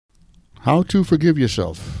How to forgive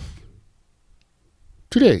yourself.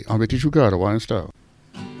 Today on Teach You God, Hawaiian Style.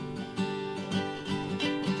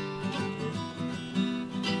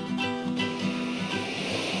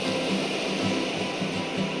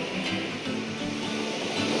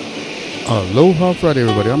 Aloha Friday,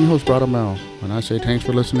 everybody. I'm your host, Brother Mal, and I say thanks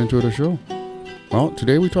for listening to the show. Well,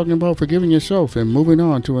 today we're talking about forgiving yourself and moving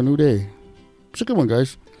on to a new day. It's a good one,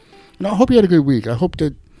 guys. And I hope you had a good week. I hope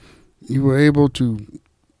that you were able to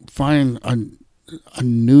find a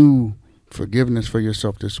new forgiveness for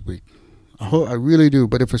yourself this week. I really do.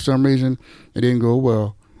 But if for some reason it didn't go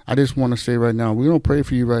well, I just want to say right now, we don't pray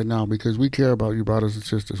for you right now because we care about you, brothers and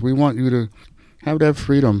sisters. We want you to have that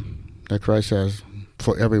freedom that Christ has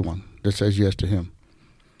for everyone that says yes to him.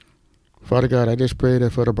 Father God, I just pray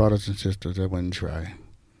that for the brothers and sisters that wouldn't try.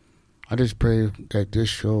 I just pray that this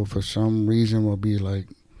show for some reason will be like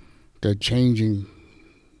the changing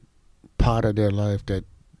part of their life, that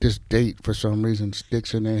this date for some reason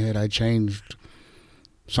sticks in their head.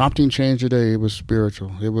 Something changed today. It was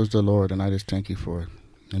spiritual. It was the Lord, and I just thank you for it.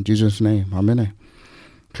 In Jesus' name, amen.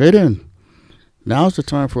 Okay then, now's the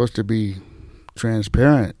time for us to be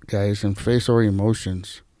transparent, guys, and face our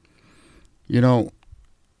emotions. You know,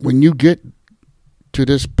 when you get to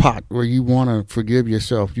this pot where you want to forgive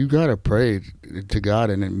yourself, you got to pray to God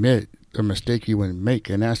and admit the mistake you would make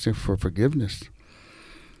and ask him for forgiveness.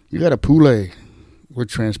 You got to pule with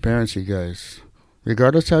transparency, guys.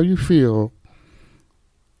 Regardless how you feel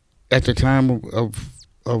at the time of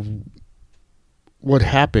what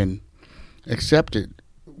happened, accept it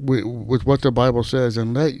with what the Bible says,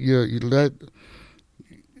 and let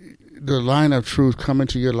the line of truth come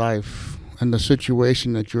into your life and the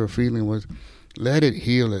situation that you're feeling with. Let it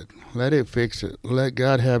heal it. Let it fix it. Let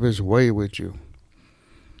God have his way with you.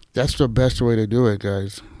 That's the best way to do it,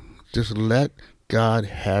 guys. Just let God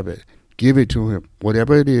have it. Give it to him.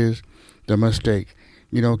 Whatever it is, the mistake.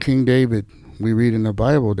 You know, King David, we read in the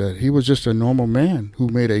Bible that he was just a normal man who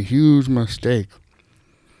made a huge mistake.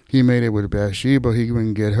 He made it with Bathsheba. He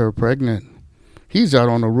wouldn't get her pregnant. He's out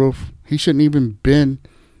on the roof. He shouldn't even been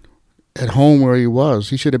at home where he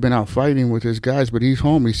was. He should have been out fighting with his guys, but he's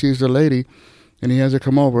home. He sees the lady, and he has her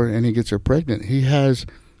come over, and he gets her pregnant. He has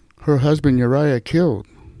her husband Uriah killed.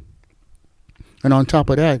 And on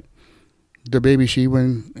top of that, the baby she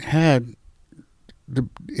had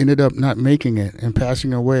ended up not making it and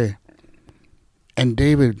passing away. And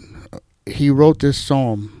David, he wrote this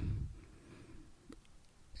psalm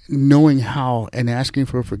knowing how and asking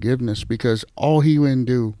for forgiveness, because all he wouldn't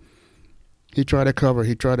do, he tried to cover,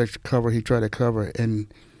 and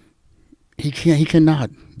he cannot.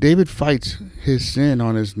 David fights his sin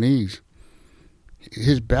on his knees,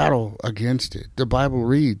 his battle against it. The Bible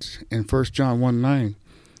reads in 1 John 1:9,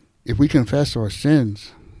 if we confess our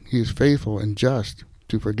sins, he is faithful and just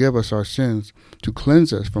to forgive us our sins, to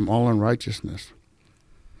cleanse us from all unrighteousness.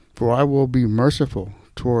 For I will be merciful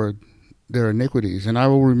toward their iniquities, and I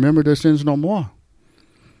will remember their sins no more.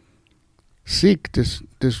 Seek this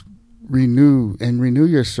renew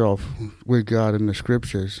yourself with God in the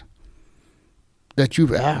scriptures that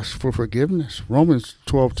you've asked for forgiveness. Romans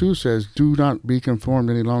 12:2 says, do not be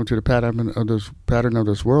conformed any longer to the pattern of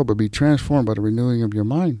this world, but be transformed by the renewing of your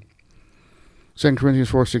mind. 2 Corinthians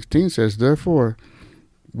 4:16 says, therefore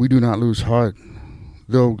we do not lose heart.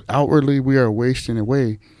 Though outwardly we are wasting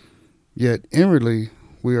away, yet inwardly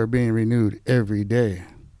we are being renewed every day.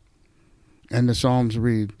 And the Psalms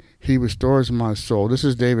read, he restores my soul. This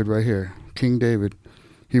is David right here, King David.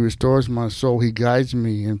 He restores my soul. He guides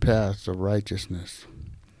me in paths of righteousness.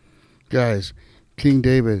 Guys, King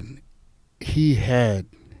David, he had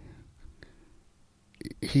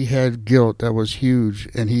guilt that was huge,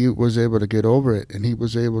 and he was able to get over it, and he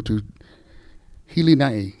was able to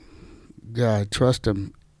hilinai God, trust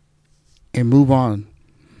him, and move on,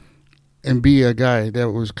 and be a guy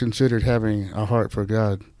that was considered having a heart for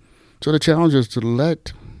God. So the challenge is to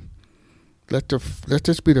let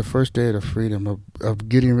this be the first day of the freedom of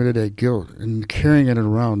getting rid of that guilt and carrying it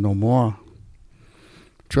around no more.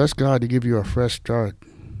 Trust God to give you a fresh start,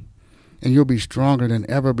 and you'll be stronger than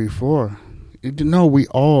ever before. No, we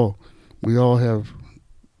all have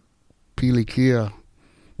pilikia.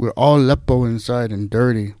 We're all lepo inside and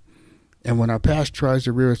dirty. And when our past tries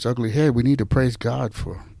to rear its ugly head, we need to praise God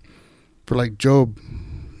for like Job.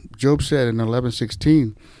 Job said in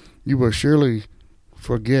 11:16, you will surely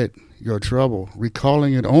forget your trouble,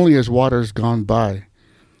 recalling it only as waters gone by.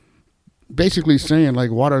 Basically saying,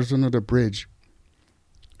 like waters under the bridge,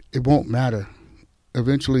 it won't matter.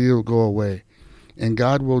 Eventually it'll go away. And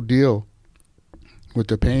God will deal with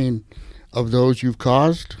the pain of those you've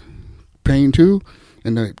caused pain to,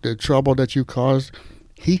 and the trouble that you caused.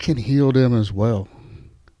 He can heal them as well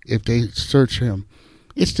if they search him.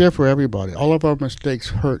 It's there for everybody. All of our mistakes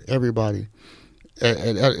hurt everybody.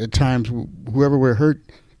 At times, whoever we're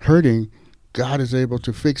hurting, God is able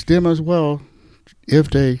to fix them as well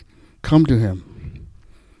if they come to him.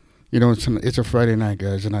 You know, it's a Friday night,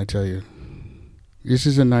 guys, and I tell you, this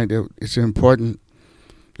is a night that it's important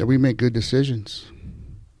that we make good decisions.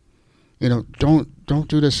 You know, don't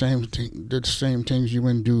do the same things you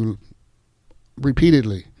wouldn't do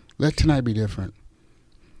repeatedly. Let tonight be different.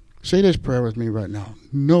 Say this prayer with me right now.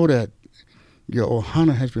 Know that your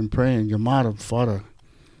Ohana has been praying, your mother, father,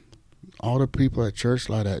 all the people at church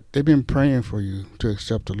like that, they've been praying for you to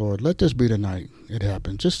accept the Lord. Let this be the night it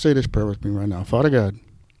happens. Just say this prayer with me right now. Father God,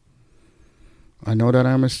 I know that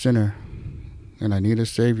I'm a sinner and I need a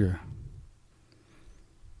Savior.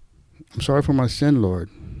 I'm sorry for my sin, Lord.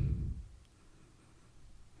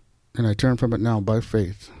 And I turn from it now by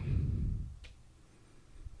faith.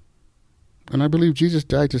 And I believe Jesus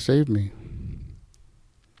died to save me.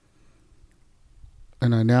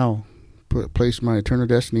 And I now place my eternal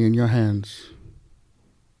destiny in your hands.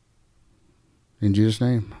 In Jesus'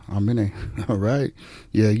 name, amen. All right.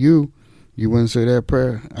 Yeah, you wouldn't say that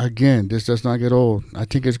prayer. Again, this does not get old. I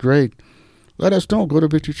think it's great. Let us know. Go to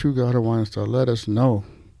Victory True God of Wine Star. Let us know.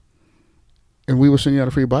 And we will send you out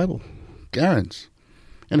a free Bible. Guaranteed.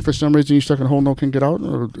 And if for some reason you're stuck in a hole, no can get out,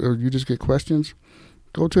 or you just get questions,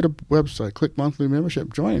 go to the website, click monthly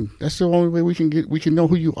membership, join. That's the only way we can know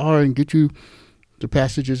who you are and get you the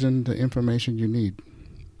passages and the information you need.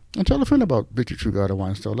 And tell a friend about Victory True God of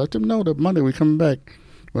Wine Store. Let them know that Monday we're coming back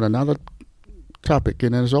with another topic.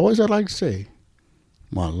 And as always, I like to say,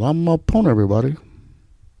 Malama Pon, everybody.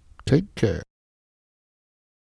 Take care.